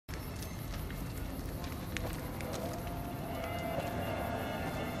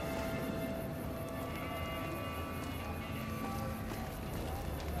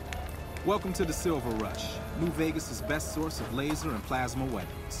Welcome to the Silver Rush, New Vegas' best source of laser and plasma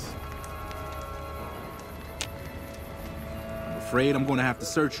weapons. I'm afraid I'm going to have to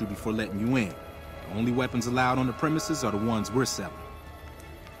search you before letting you in. The only weapons allowed on the premises are the ones we're selling.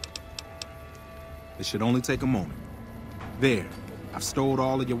 It should only take a moment. There, I've stowed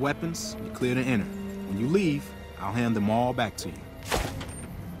all of your weapons. You're clear to enter. When you leave, I'll hand them all back to you.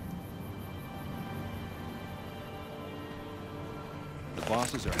 The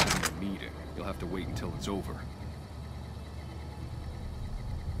bosses are having a meeting. You'll have to wait until it's over.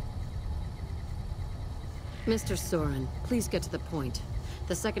 Mr. Soren, please get to the point.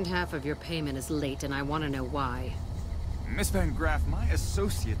 The second half of your payment is late, and I want to know why. Miss Van Graff, my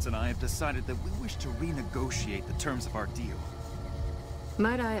associates and I have decided that we wish to renegotiate the terms of our deal.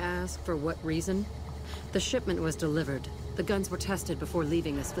 Might I ask for what reason? The shipment was delivered. The guns were tested before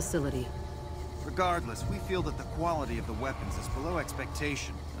leaving this facility. Regardless, we feel that the quality of the weapons is below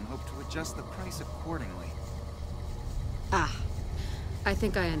expectation and hope to adjust the price accordingly. Ah, I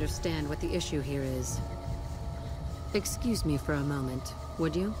think I understand what the issue here is. Excuse me for a moment,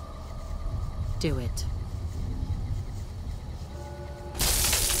 would you? Do it.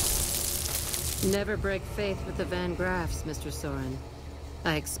 Never break faith with the Van Graffs, Mr. Soren.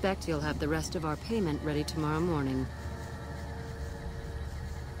 I expect you'll have the rest of our payment ready tomorrow morning.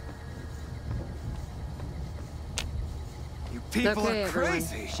 You people Okay, are crazy!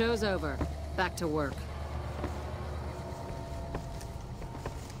 everyone. Show's over. Back to work.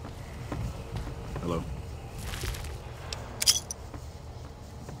 Hello.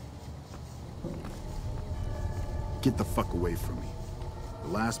 Get the fuck away from me. The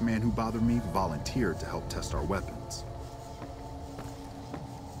last man who bothered me volunteered to help test our weapons.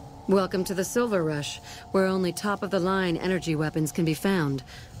 Welcome to the Silver Rush, where only top-of-the-line energy weapons can be found.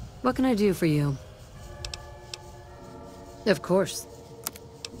 What can I do for you? Of course.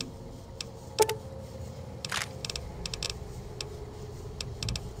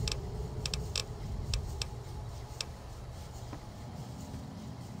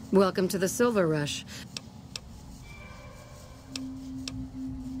 Welcome to the Silver Rush.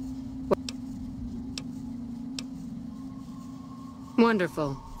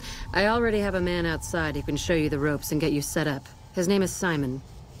 Wonderful. I already have a man outside who can show you the ropes and get you set up. His name is Simon.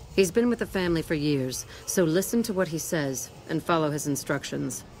 He's been with the family for years, so listen to what he says and follow his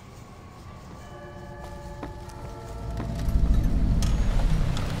instructions.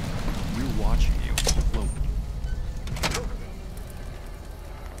 We're watching you. Look.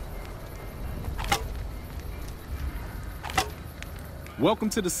 Welcome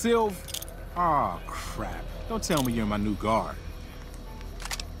to the Silv... Aw, crap. Don't tell me you're my new guard.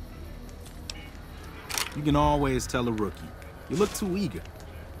 You can always tell a rookie. You look too eager.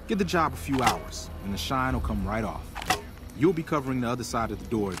 Give the job a few hours, and the shine will come right off. You'll be covering the other side of the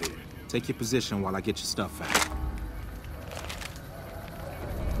door there. Take your position while I get your stuff out.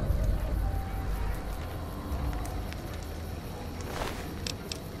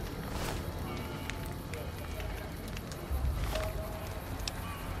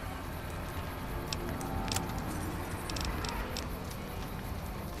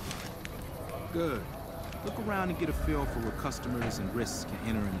 Good. Look around and get a feel for where customers and risks can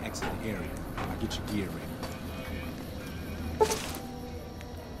enter and exit the area. I'll get your gear ready.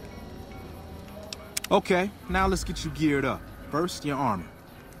 Okay, now let's get you geared up. First, your armor.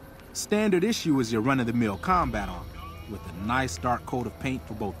 Standard issue is your run-of-the-mill combat armor, with a nice dark coat of paint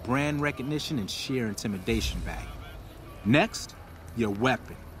for both brand recognition and sheer intimidation value. Next, your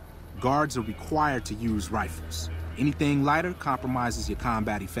weapon. Guards are required to use rifles. Anything lighter compromises your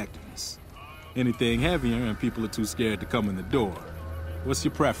combat effectiveness. Anything heavier and people are too scared to come in the door. What's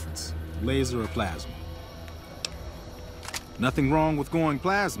your preference, laser or plasma? Nothing wrong with going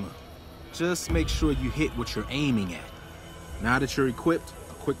plasma. Just make sure you hit what you're aiming at. Now that you're equipped,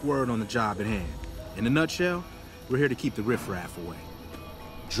 a quick word on the job at hand. In a nutshell, we're here to keep the riffraff away.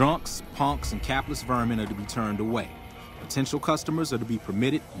 Drunks, punks, and capless vermin are to be turned away. Potential customers are to be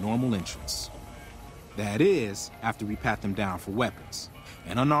permitted normal entrance. That is, after we pat them down for weapons.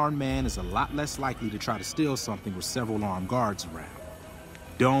 An unarmed man is a lot less likely to try to steal something with several armed guards around.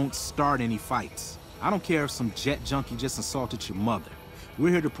 Don't start any fights. I don't care if some jet junkie just assaulted your mother. We're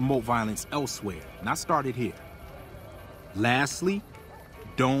here to promote violence elsewhere, not start it here. Lastly,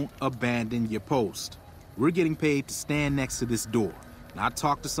 don't abandon your post. We're getting paid to stand next to this door, not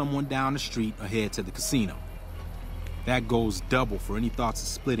talk to someone down the street or head to the casino. That goes double for any thoughts of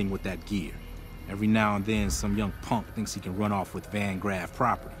splitting with that gear. Every now and then, some young punk thinks he can run off with Van Graff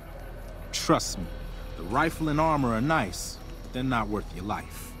property. Trust me, the rifle and armor are nice, but they're not worth your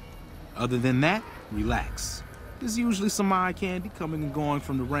life. Other than that, relax. There's usually some eye candy coming and going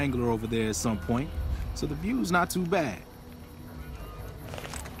from the Wrangler over there at some point, so the view's not too bad.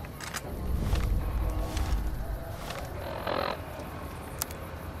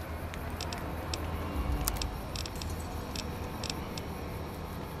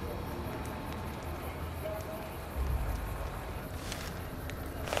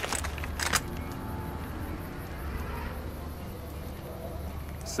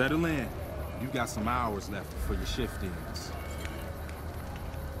 Settle in. You got some hours left before your shift ends.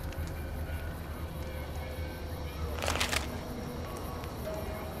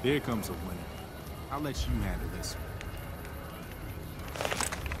 Here comes a winner. I'll let you handle this one.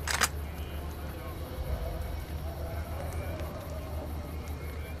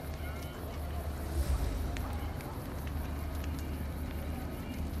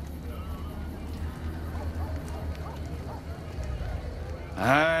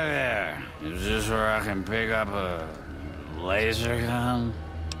 Hi there. Is this where I can pick up a laser gun?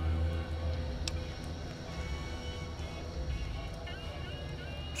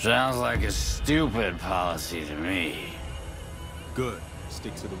 Sounds like a stupid policy to me. Good.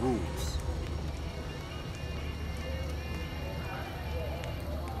 Stick to the rules.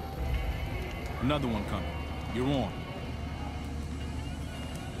 Another one coming. You're on.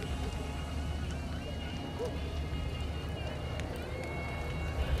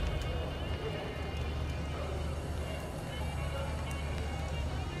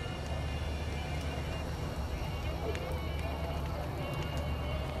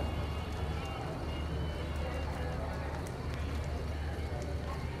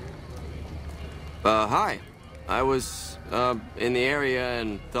 Hi. I was, in the area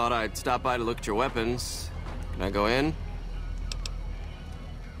and thought I'd stop by to look at your weapons. Can I go in?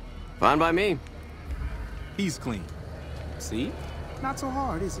 Fine by me. He's clean. See? Not so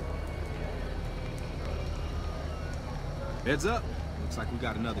hard, is it? Heads up. Looks like we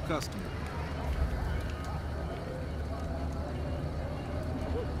got another customer.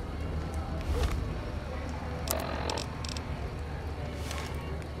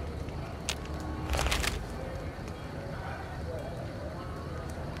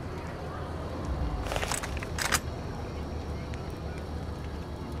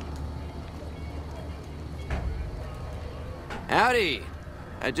 Howdy!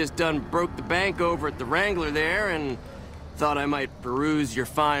 I just done broke the bank over at the Wrangler there and thought I might peruse your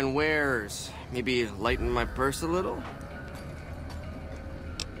fine wares. Maybe lighten my purse a little?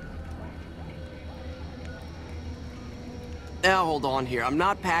 Now hold on here, I'm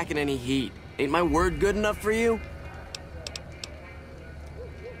not packing any heat. Ain't my word good enough for you?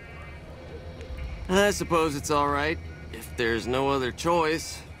 I suppose it's alright, if there's no other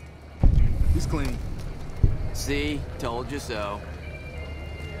choice. He's clean. See? Told you so.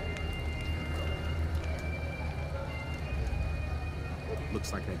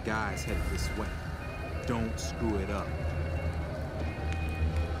 Looks like that guy's headed this way. Don't screw it up.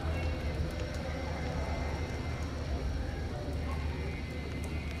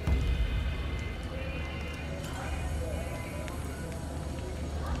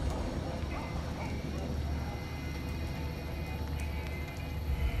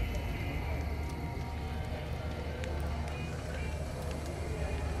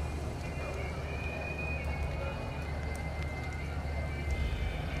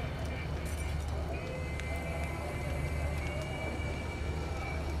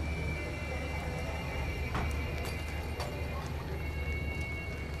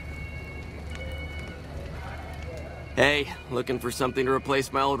 Hey, looking for something to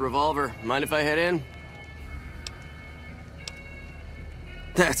replace my old revolver. Mind if I head in?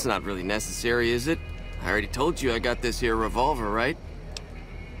 That's not really necessary, is it? I already told you I got this here revolver, right?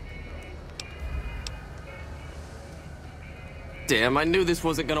 Damn, I knew this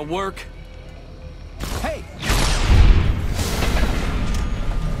wasn't gonna work. Hey!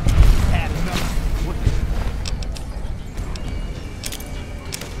 Had enough. What the...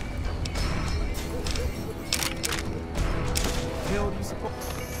 hell do you suppose?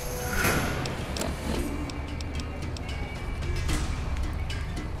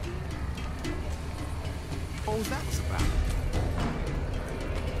 What was that about?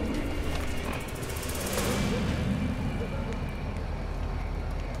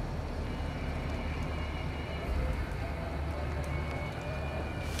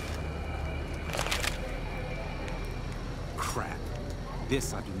 Crap.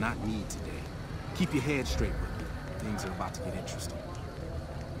 This I do not need today. Keep your head straight, rookie. Things are about to get interesting.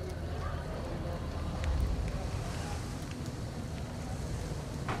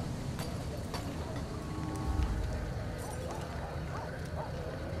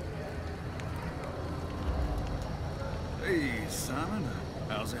 Simon.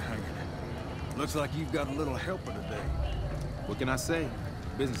 How's it hanging? Looks like you've got a little helper today. What can I say?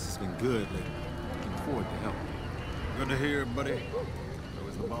 Business has been good lately. I can afford to help. Good to hear, buddy. So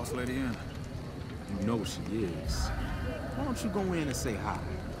is the boss lady in? You know she is. Why don't you go in and say hi?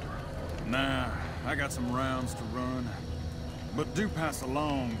 Nah, I got some rounds to run. But do pass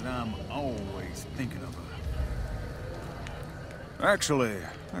along that I'm always thinking of her. Actually,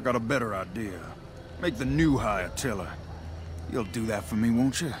 I got a better idea. Make the new hire tell her. You'll do that for me,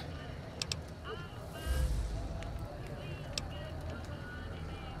 won't you?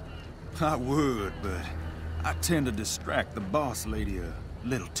 I would, but I tend to distract the boss lady a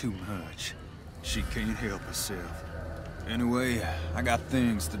little too much. She can't help herself. Anyway, I got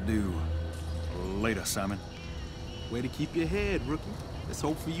things to do. Later, Simon. Way to keep your head, rookie. Let's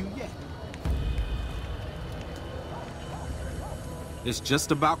hope for you yet. It's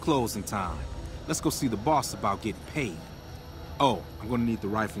just about closing time. Let's go see the boss about getting paid. Oh, I'm gonna need the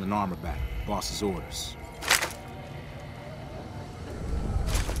rifle and armor back. Boss's orders.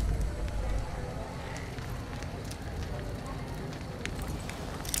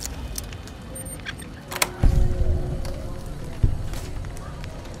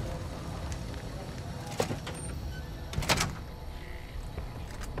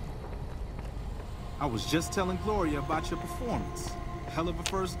 I was just telling Gloria about your performance. Hell of a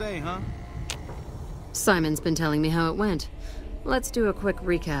first day, huh? Simon's been telling me how it went. Let's do a quick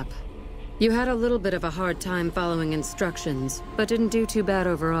recap. You had a little bit of a hard time following instructions, but didn't do too bad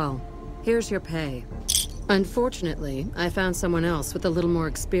overall. Here's your pay. Unfortunately, I found someone else with a little more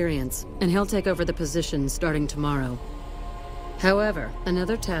experience, and he'll take over the position starting tomorrow. However,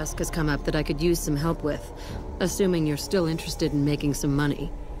 another task has come up that I could use some help with, assuming you're still interested in making some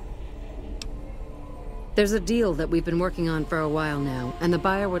money. There's a deal that we've been working on for a while now, and the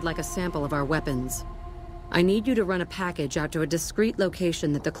buyer would like a sample of our weapons. I need you to run a package out to a discreet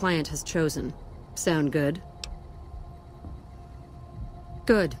location that the client has chosen. Sound good?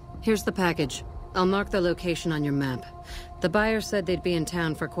 Good. Here's the package. I'll mark the location on your map. The buyer said they'd be in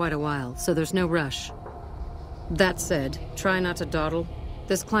town for quite a while, so there's no rush. That said, try not to dawdle.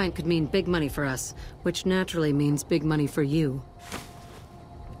 This client could mean big money for us, which naturally means big money for you.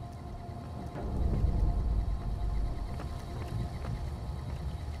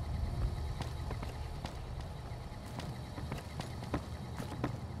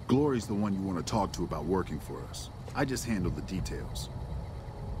 Glory's the one you want to talk to about working for us. I just handle the details.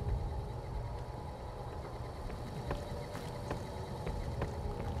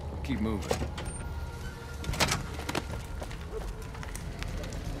 Keep moving.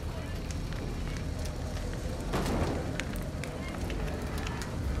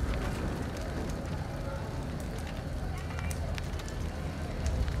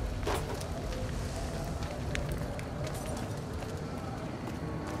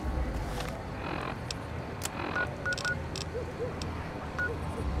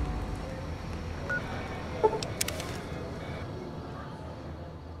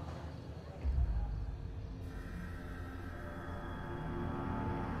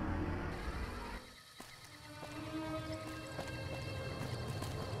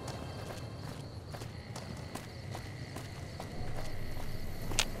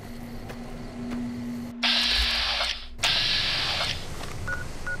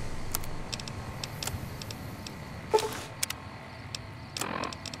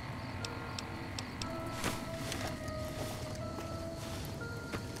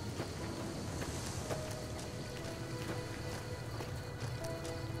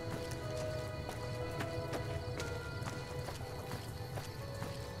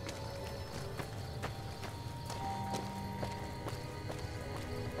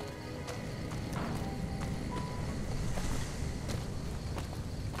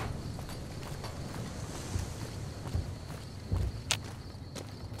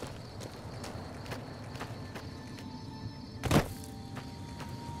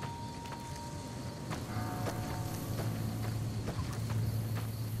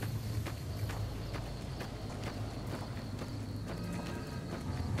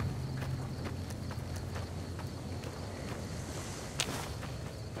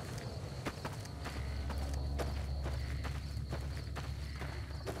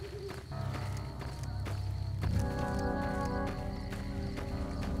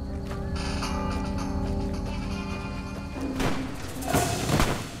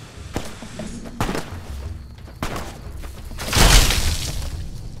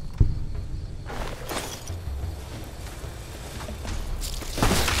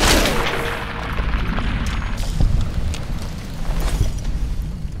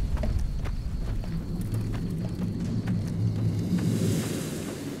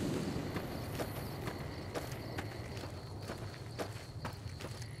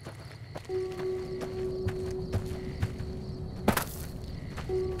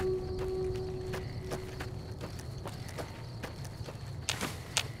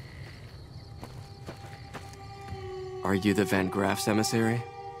 Are you the Van Graff's emissary?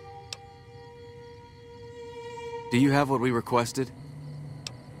 Do you have what we requested?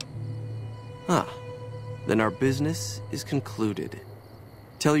 Ah, then our business is concluded.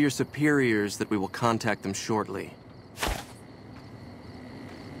 Tell your superiors that we will contact them shortly.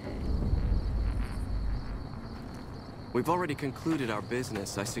 We've already concluded our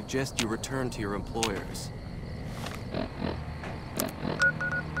business. I suggest you return to your employers.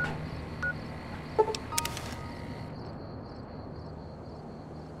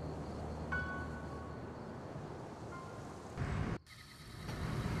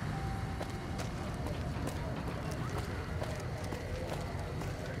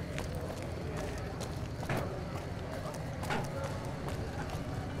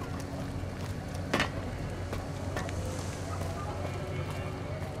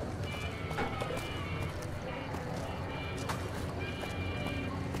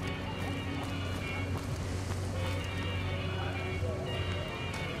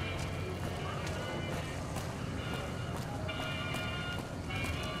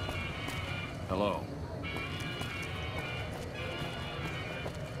 Hello.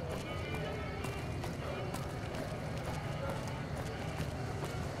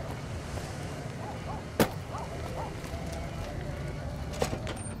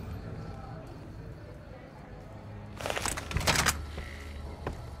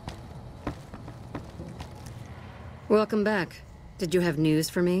 Welcome back. Did you have news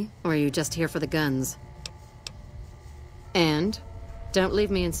for me, or are you just here for the guns? And? Don't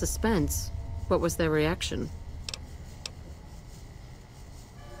leave me in suspense. What was their reaction?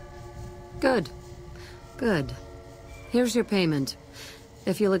 Good. Good. Here's your payment.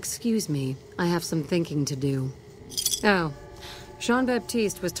 If you'll excuse me, I have some thinking to do. Oh,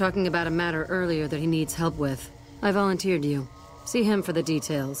 Jean-Baptiste was talking about a matter earlier that he needs help with. I volunteered you. See him for the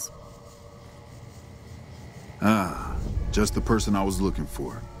details. Ah, just the person I was looking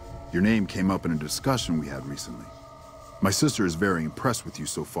for. Your name came up in a discussion we had recently. My sister is very impressed with you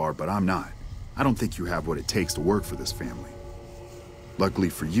so far, but I'm not. I don't think you have what it takes to work for this family. Luckily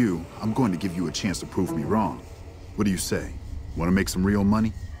for you, I'm going to give you a chance to prove me wrong. What do you say? Want to make some real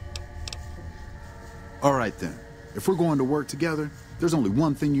money? All right then. If we're going to work together, there's only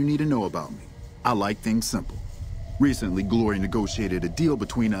one thing you need to know about me. I like things simple. Recently, Glory negotiated a deal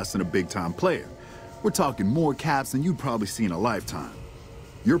between us and a big-time player. We're talking more caps than you'd probably see in a lifetime.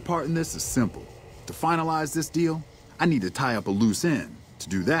 Your part in this is simple. To finalize this deal, I need to tie up a loose end. To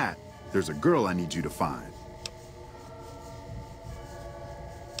do that, there's a girl I need you to find.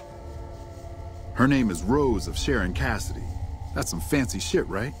 Her name is Rose of Sharon, Cassidy. That's some fancy shit,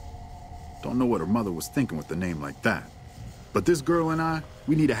 right? Don't know what her mother was thinking with a name like that. But this girl and I,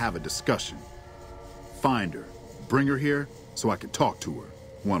 we need to have a discussion. Find her, bring her here, so I can talk to her,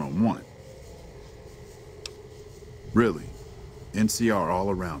 one-on-one. Really, NCR all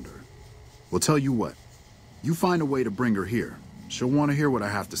around her. Well, tell you what, you find a way to bring her here. She'll want to hear what I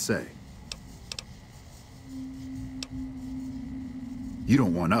have to say. You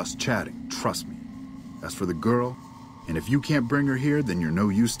don't want us chatting, trust me. As for the girl, and if you can't bring her here, then you're no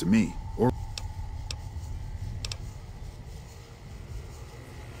use to me. Or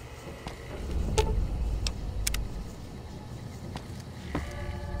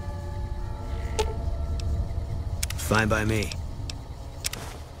fine by me.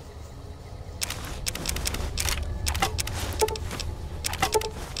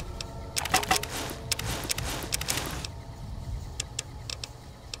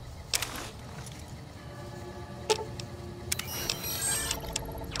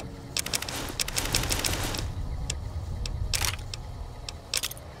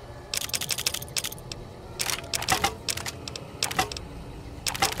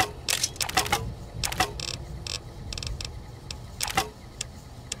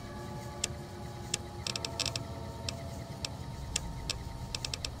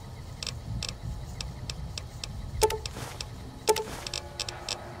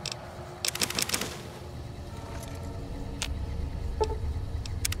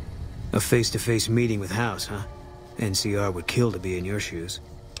 A face-to-face meeting with House, huh? NCR would kill to be in your shoes.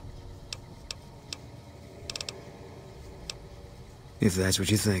 If that's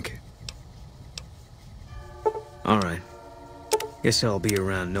what you think. Alright. Guess I'll be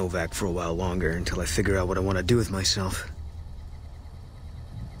around Novak for a while longer until I figure out what I want to do with myself.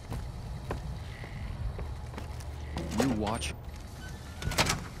 You watch.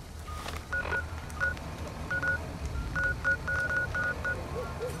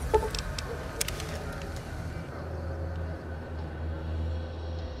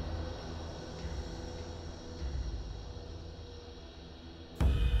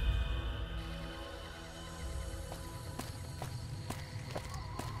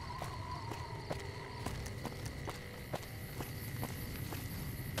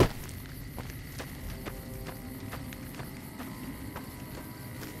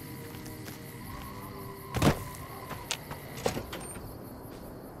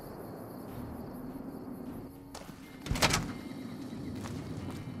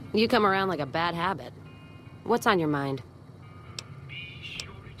 You come around like a bad habit. What's on your mind?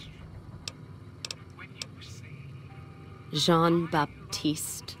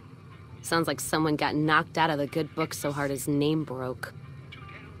 Jean-Baptiste. Sounds like someone got knocked out of the good book so hard his name broke.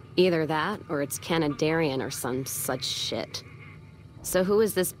 Either that, or it's Canadarian or some such shit. So who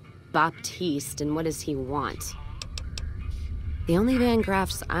is this Baptiste, and what does he want? The only Van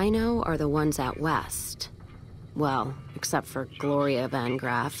Graffs I know are the ones out west. Well, except for Gloria Van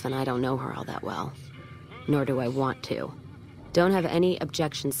Graff, and I don't know her all that well. Nor do I want to. Don't have any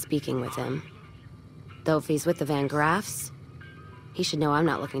objection speaking with him. Though if he's with the Van Graffs, he should know I'm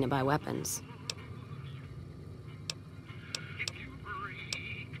not looking to buy weapons.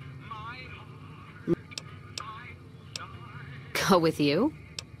 Go with you?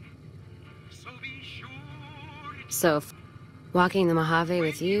 So, walking the Mojave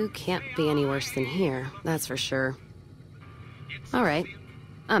with you can't be any worse than here, that's for sure. All right,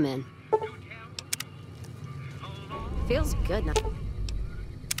 I'm in. Feels good now.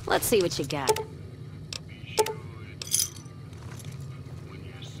 Let's see what you got.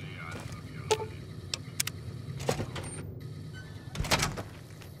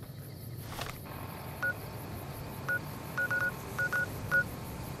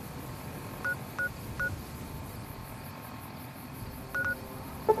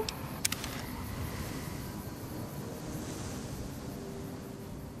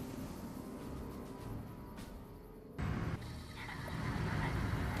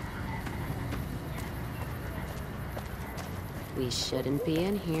 We shouldn't be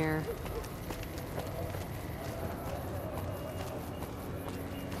in here.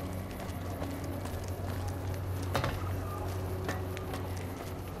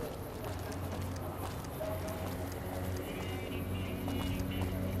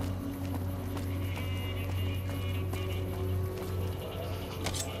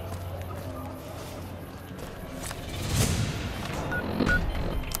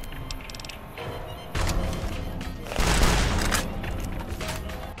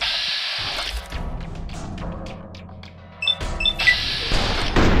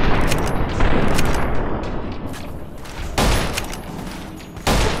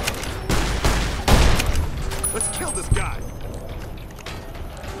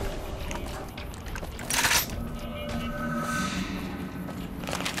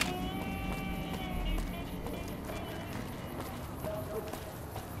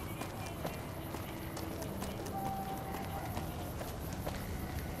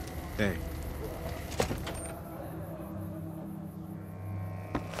 Hey.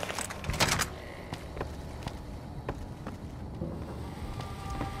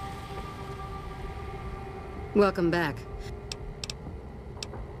 Welcome back.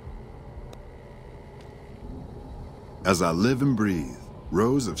 As I live and breathe,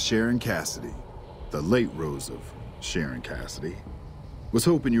 Rose of Sharon Cassidy, the late Rose of Sharon Cassidy, was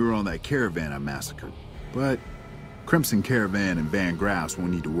hoping you were on that caravan I massacred, but Crimson Caravan and Van Graffs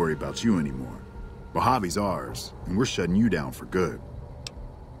won't need to worry about you anymore. Mojave's ours, and we're shutting you down for good.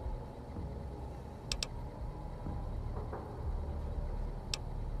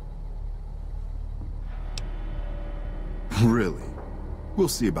 Really? We'll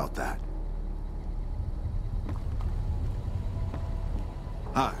see about that.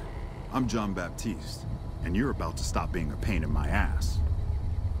 Hi, I'm Jean-Baptiste, and you're about to stop being a pain in my ass.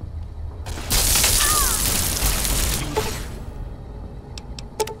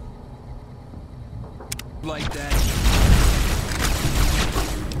 Like that.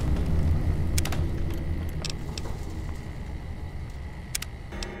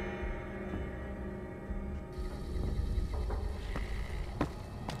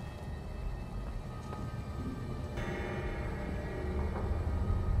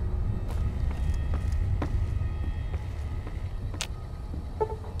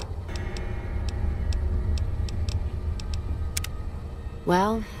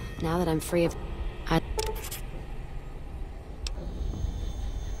 Well, now that I'm free of...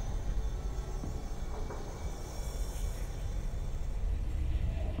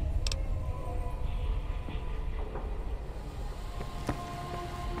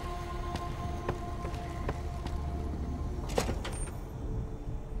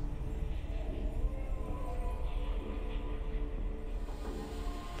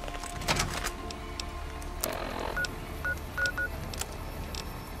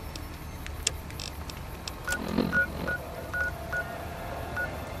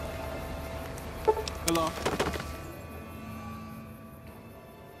 Hello?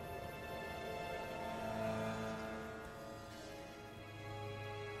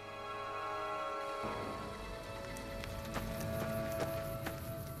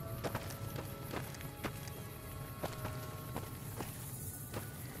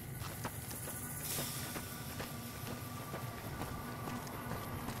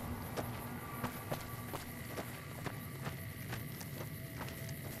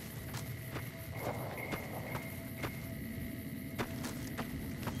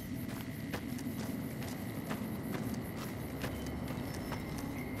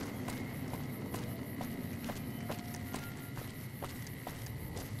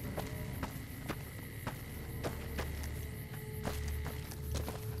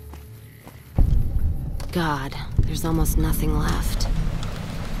 God, there's almost nothing left.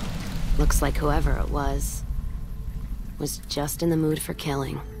 Looks like whoever it was just in the mood for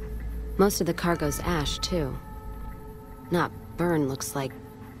killing. Most of the cargo's ash, too. Not burned, looks like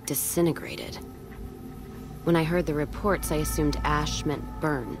disintegrated. When I heard the reports, I assumed ash meant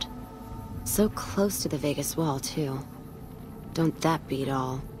burned. So close to the Vegas wall, too. Don't that beat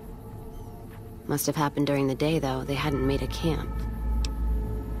all? Must have happened during the day, though. They hadn't made a camp.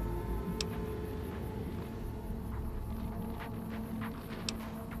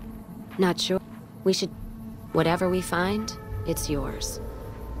 Not sure. We should... Whatever we find, it's yours.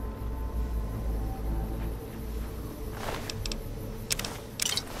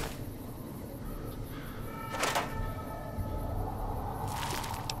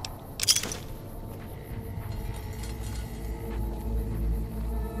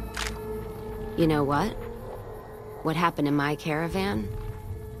 You know what? What happened in my caravan?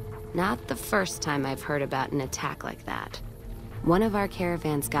 Not the first time I've heard about an attack like that. One of our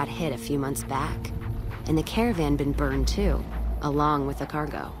caravans got hit a few months back, and the caravan been burned too, along with the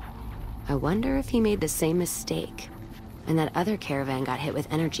cargo. I wonder if he made the same mistake, and that other caravan got hit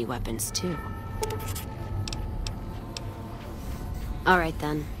with energy weapons too. All right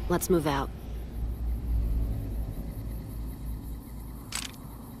then, let's move out.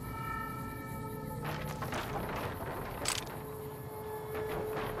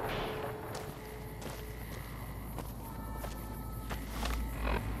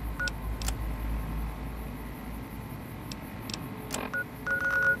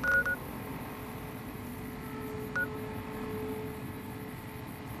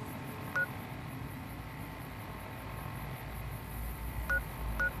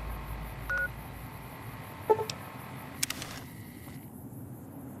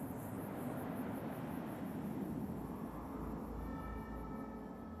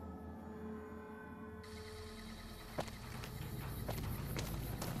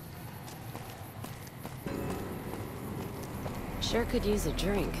 Sure could use a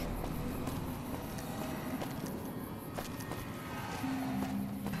drink.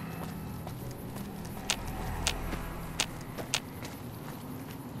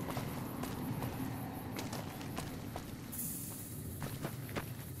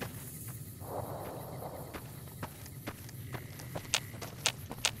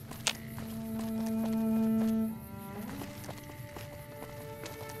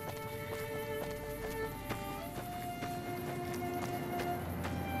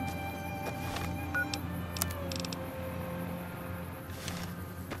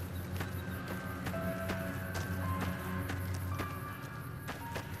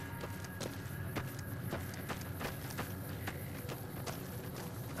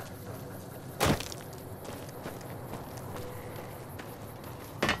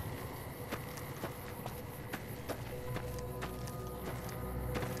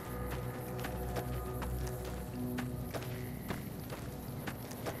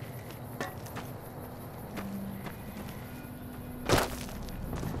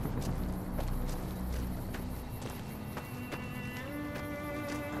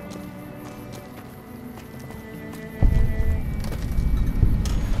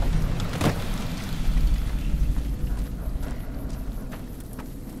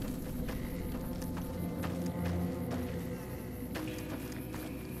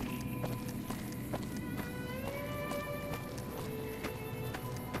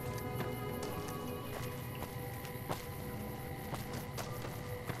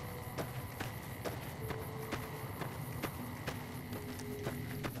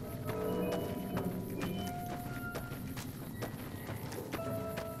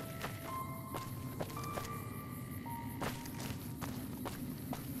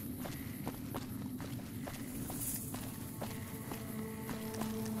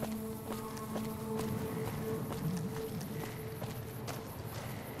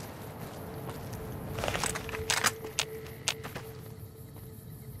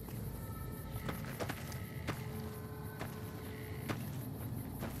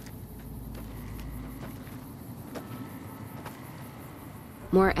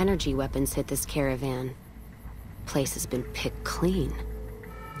 More energy weapons hit this caravan. Place has been picked clean.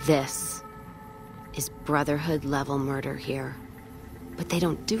 This is Brotherhood-level murder here. But they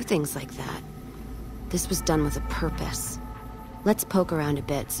don't do things like that. This was done with a purpose. Let's poke around a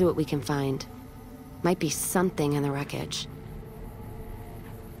bit, see what we can find. Might be something in the wreckage.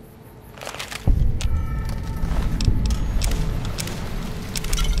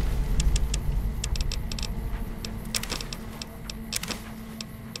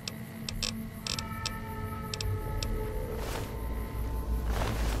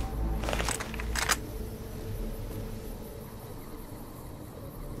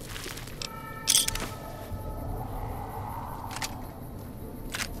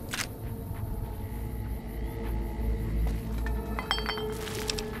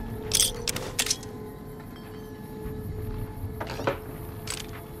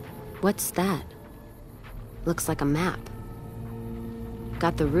 What's that? Looks like a map.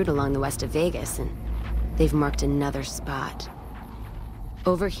 Got the route along the west of Vegas, and they've marked another spot.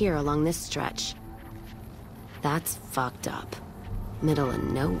 Over here along this stretch. That's fucked up. Middle of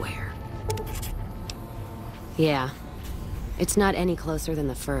nowhere. Yeah. It's not any closer than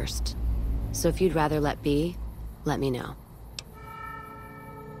the first. So if you'd rather let be, let me know.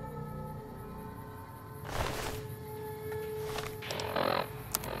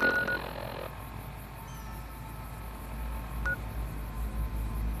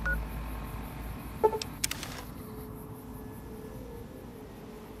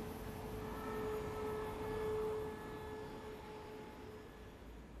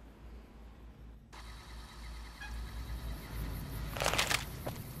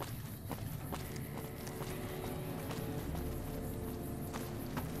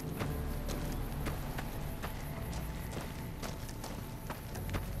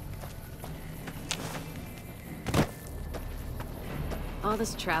 All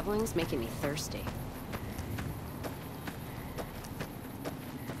this traveling's making me thirsty.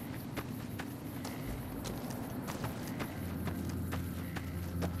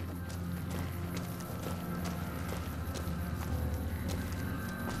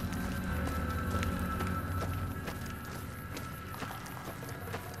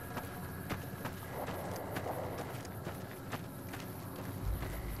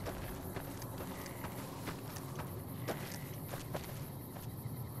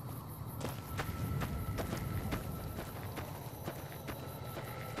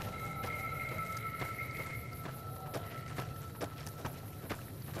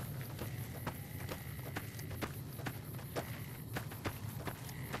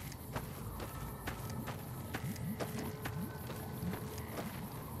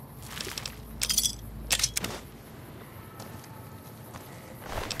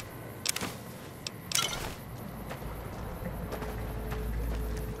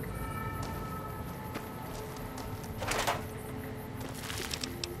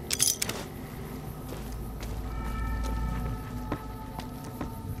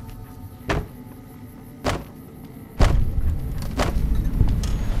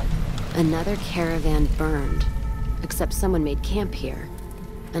 Another caravan burned, except someone made camp here,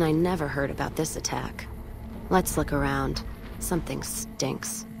 and I never heard about this attack. Let's look around. Something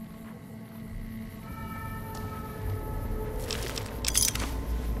stinks.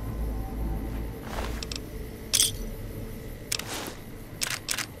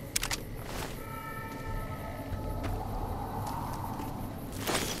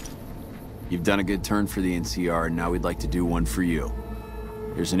 You've done a good turn for the NCR, and now we'd like to do one for you.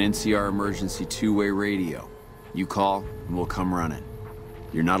 There's an NCR emergency two-way radio. You call, and we'll come running.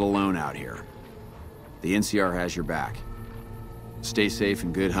 You're not alone out here. The NCR has your back. Stay safe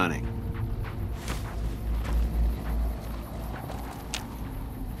and good hunting.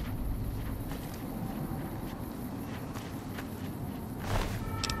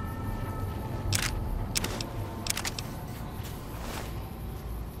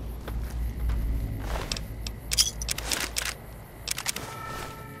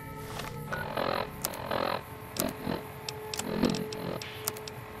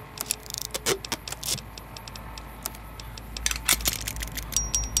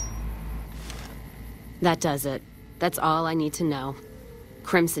 That does it. That's all I need to know.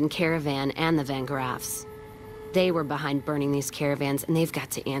 Crimson Caravan and the Van Graffs. They were behind burning these caravans, and they've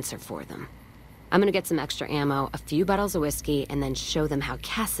got to answer for them. I'm gonna get some extra ammo, a few bottles of whiskey, and then show them how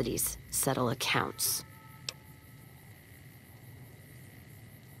Cassidy's settle accounts.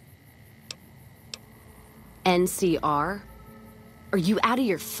 NCR? Are you out of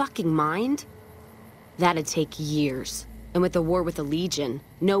your fucking mind? That'd take years. And with the war with the Legion,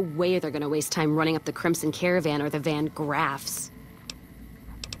 no way they're gonna waste time running up the Crimson Caravan or the Van Graffs.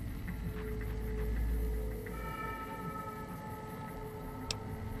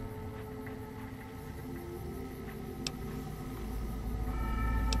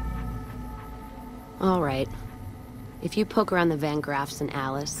 All right. If you poke around the Van Graffs and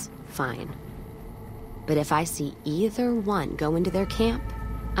Alice, fine. But if I see either one go into their camp,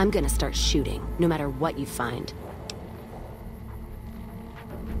 I'm gonna start shooting, no matter what you find.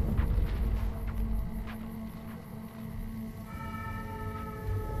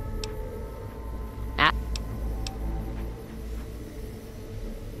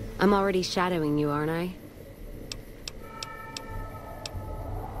 I'm already shadowing you, aren't I?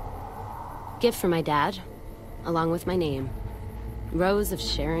 Gift for my dad, along with my name. Rose of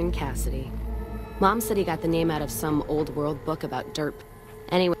Sharon Cassidy. Mom said he got the name out of some old world book about derp.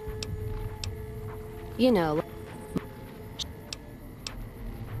 Anyway, you know.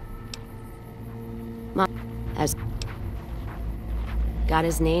 Mom, as got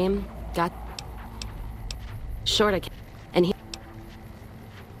his name, got short account, and he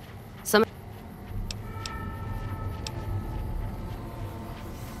some.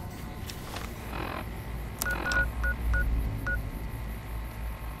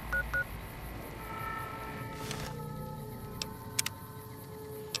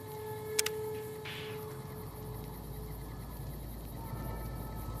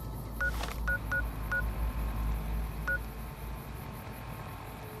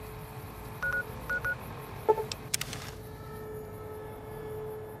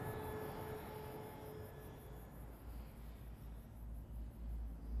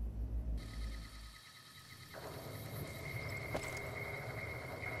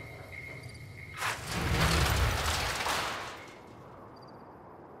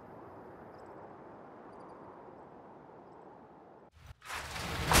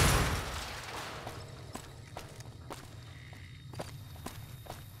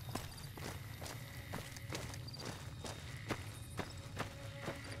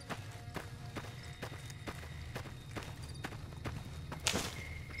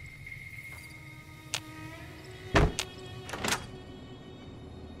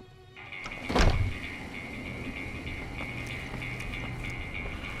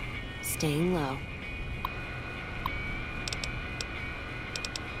 Staying low.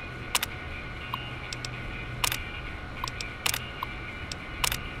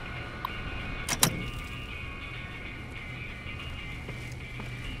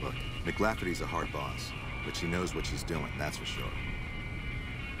 Look, McLafferty's a hard boss, but she knows what she's doing, that's for sure.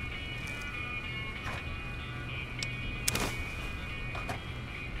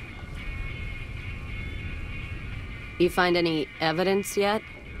 You find any evidence yet?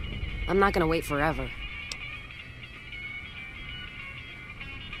 I'm not gonna wait forever.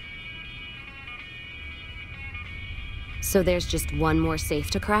 So there's just one more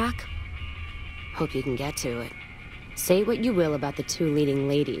safe to crack? Hope you can get to it. Say what you will about the two leading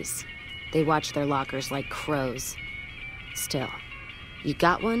ladies. They watch their lockers like crows. Still, you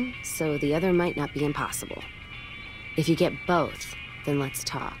got one, so the other might not be impossible. If you get both, then let's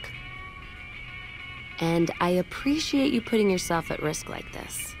talk. And I appreciate you putting yourself at risk like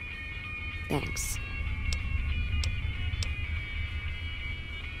this. Thanks.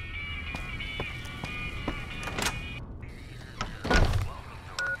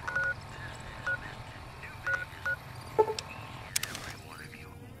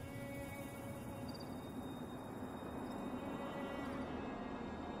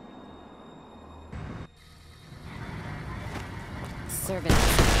 Servant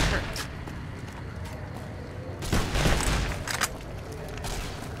hurt.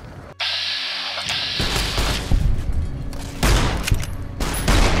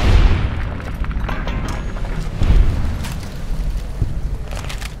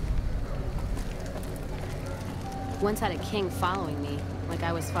 Once had a king following me, like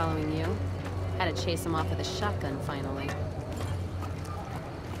I was following you. Had to chase him off with a shotgun, finally.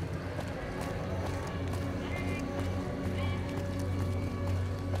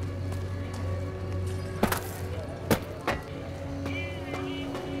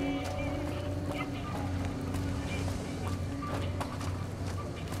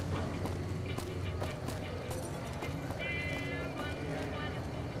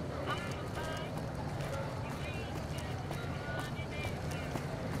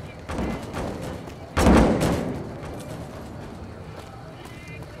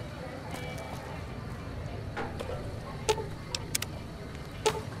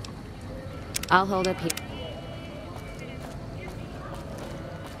 I'll hold up here.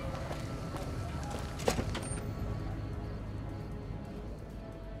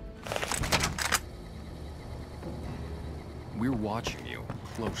 We're watching you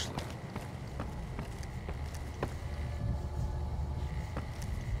closely.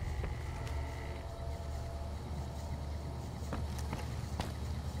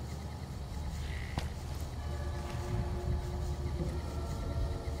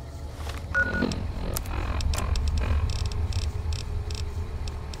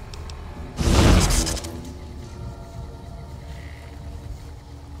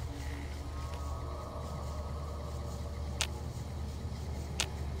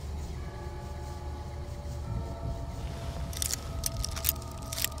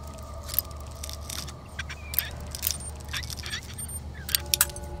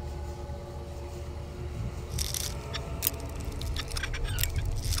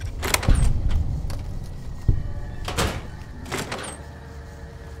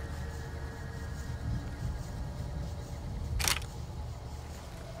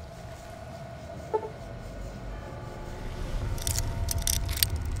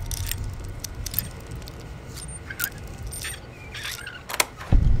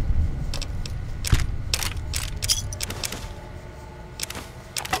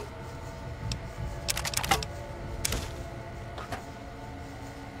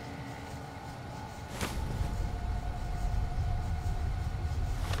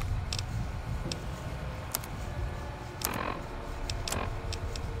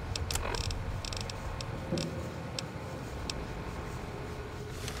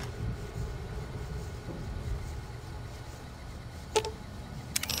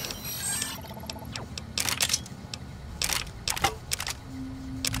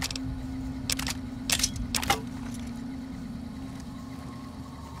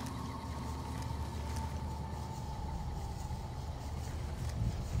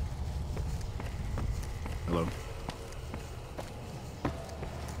 Hello?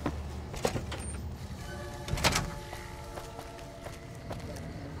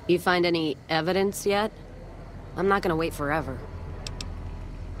 You find any evidence yet? I'm not gonna wait forever.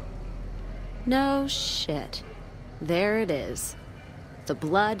 No shit. There it is. The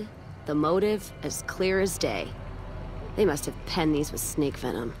blood, the motive, as clear as day. They must have penned these with snake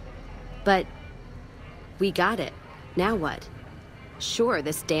venom. But we got it. Now what? Sure,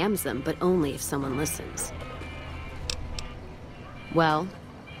 this damns them, but only if someone listens. Well,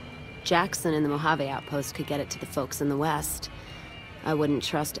 Jackson and the Mojave outpost could get it to the folks in the West. I wouldn't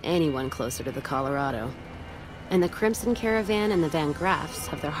trust anyone closer to the Colorado. And the Crimson Caravan and the Van Graffs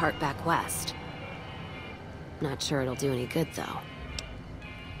have their heart back west. Not sure it'll do any good, though.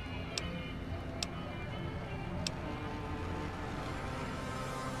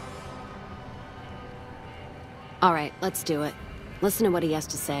 All right, let's do it. Listen to what he has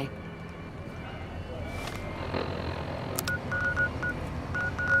to say.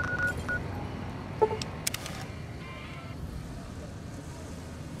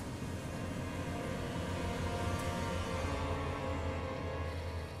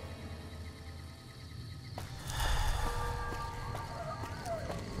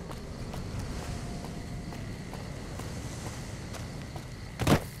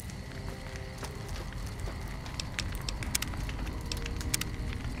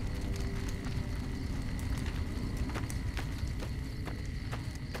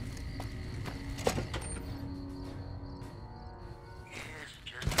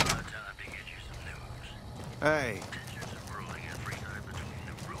 Hey.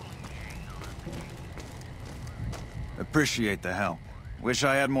 Appreciate the help. Wish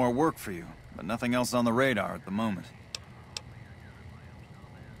I had more work for you, but nothing else on the radar at the moment.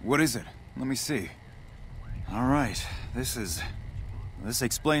 What is it? Let me see. All right, this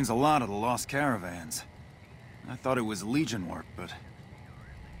explains a lot of the lost caravans. I thought it was Legion work, but...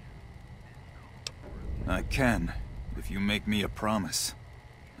 I can, if you make me a promise.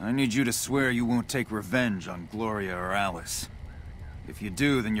 I need you to swear you won't take revenge on Gloria or Alice. If you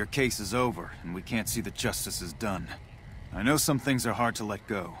do, then your case is over, and we can't see that justice is done. I know some things are hard to let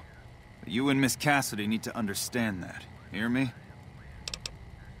go, but you and Miss Cassidy need to understand that. Hear me?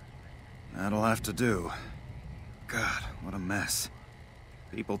 That'll have to do. God, what a mess.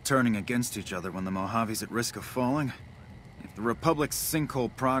 People turning against each other when the Mojave's at risk of falling. If the Republic's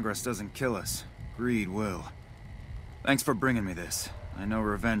sinkhole progress doesn't kill us, greed will. Thanks for bringing me this. I know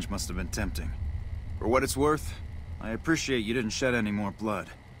revenge must have been tempting. For what it's worth, I appreciate you didn't shed any more blood.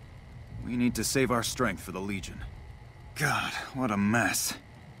 We need to save our strength for the Legion. God, what a mess.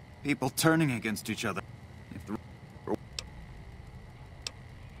 People turning against each other.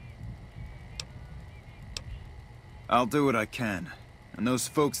 I'll do what I can, and those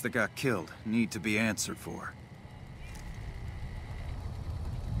folks that got killed need to be answered for.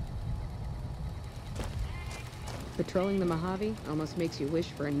 Patrolling the Mojave almost makes you wish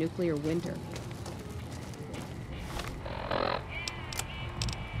for a nuclear winter.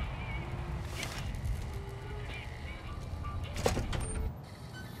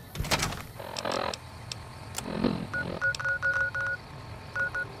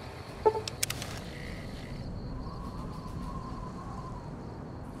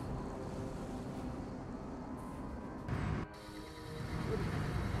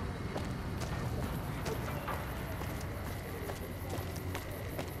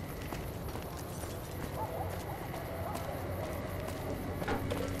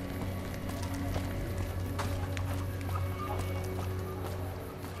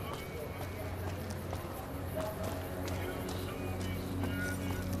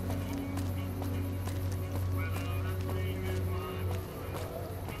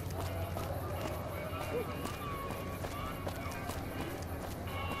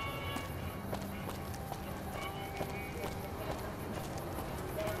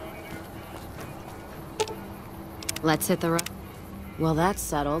 Let's hit the road. Well, that's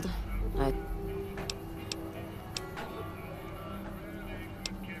settled.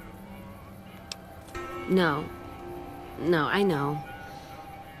 No, I know.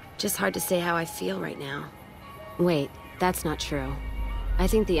 Just hard to say how I feel right now. Wait, that's not true. I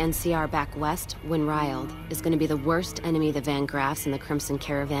think the NCR back west, when riled, is gonna be the worst enemy the Van Graffs and the Crimson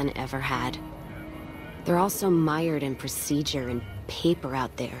Caravan ever had. They're all so mired in procedure and paper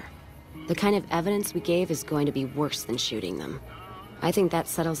out there. The kind of evidence we gave is going to be worse than shooting them. I think that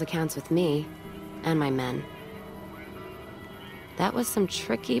settles accounts with me, and my men. That was some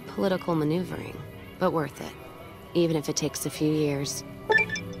tricky political maneuvering, but worth it. Even if it takes a few years.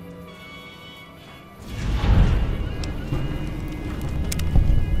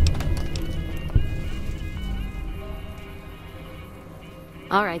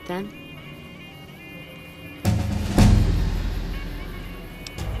 All right, then.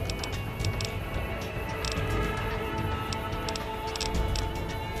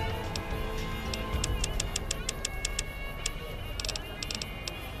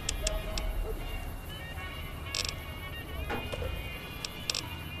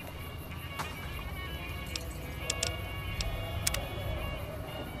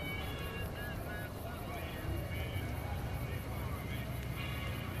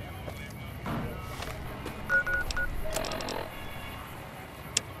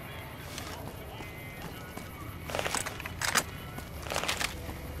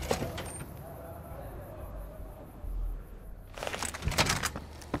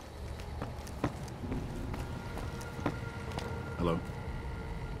 Hello?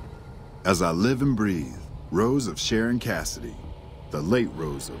 As I live and breathe, Rose of Sharon Cassidy, the late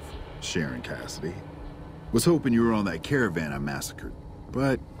Rose of Sharon Cassidy, was hoping you were on that caravan I massacred,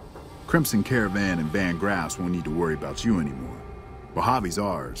 but Crimson Caravan and Van Graffs won't need to worry about you anymore. Mojave's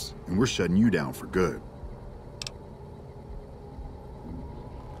ours, and we're shutting you down for good.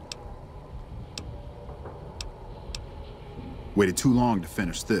 Waited too long to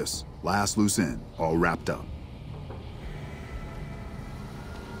finish this. Last loose end, all wrapped up.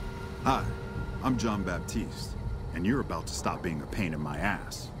 Hi, I'm John Baptiste, and you're about to stop being a pain in my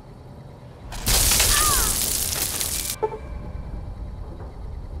ass.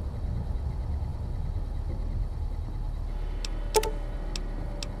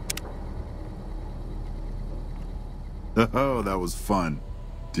 Oh, that was fun.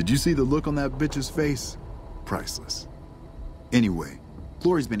 Did you see the look on that bitch's face? Priceless. Anyway,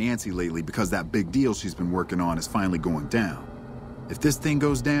 Glory's been antsy lately because that big deal she's been working on is finally going down. If this thing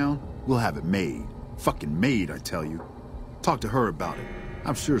goes down, we'll have it made. Fucking made, I tell you. Talk to her about it.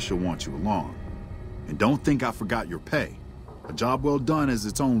 I'm sure she'll want you along. And don't think I forgot your pay. A job well done is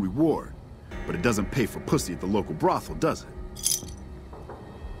its own reward. But it doesn't pay for pussy at the local brothel, does it?